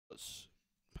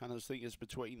Punters think it's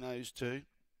between those two.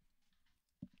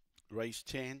 Race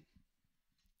 10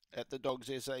 at the Dogs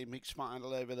SA mixed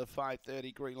final over the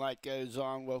 5:30. Green light goes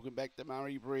on. Welcome back to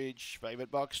Murray-Bridge.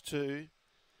 Favourite box 2.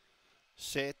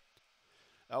 Set.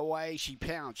 Away she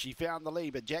pounced. She found the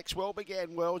lead, but Jackswell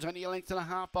began well. It's only a length and a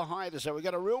half behind her, so we've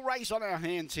got a real race on our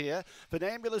hands here.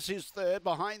 Funambulous is third.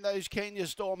 Behind those, Kenya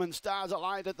Storm and Stars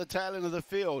aligned at the tail end of the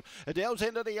field. Adele's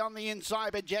Entity on the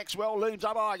inside, but Jackswell looms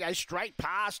up. Oh, I go straight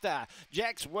past her.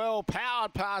 Jackswell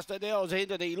powered past Adele's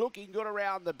Entity, looking good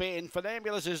around the bend.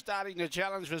 Funambulous is starting to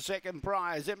challenge for second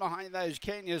prize. Then behind those,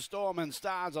 Kenya Storm and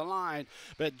Stars aligned,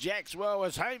 but Jackswell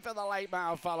is home for the late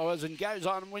male followers and goes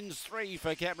on and wins 3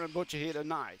 for Cameron Butcher here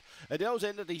tonight. Adele's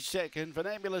Entity second,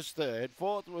 Funambulous third,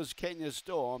 fourth was Kenya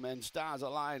Storm, and Stars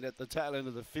aligned at the tail end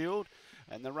of the field,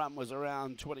 and the run was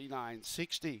around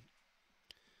 29.60.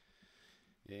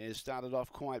 Yeah, started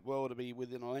off quite well to be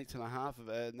within a length and a half of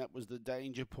her, and that was the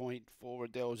danger point for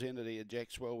Adele's Entity.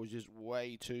 Jackswell was just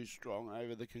way too strong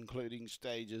over the concluding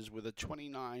stages with a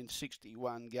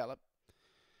 29.61 gallop.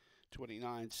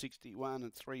 29.61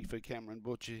 and 3 for Cameron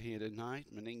Butcher here tonight.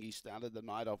 Meningi started the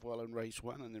night off well in race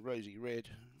 1, and the Rosie Red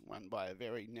won by a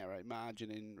very narrow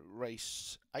margin in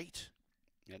race 8.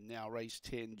 And now race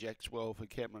 10, Jackswell for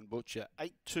Cameron Butcher.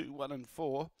 8, 2, 1 and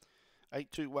 4.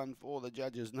 8, 2, 1, 4, the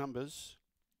judges' numbers.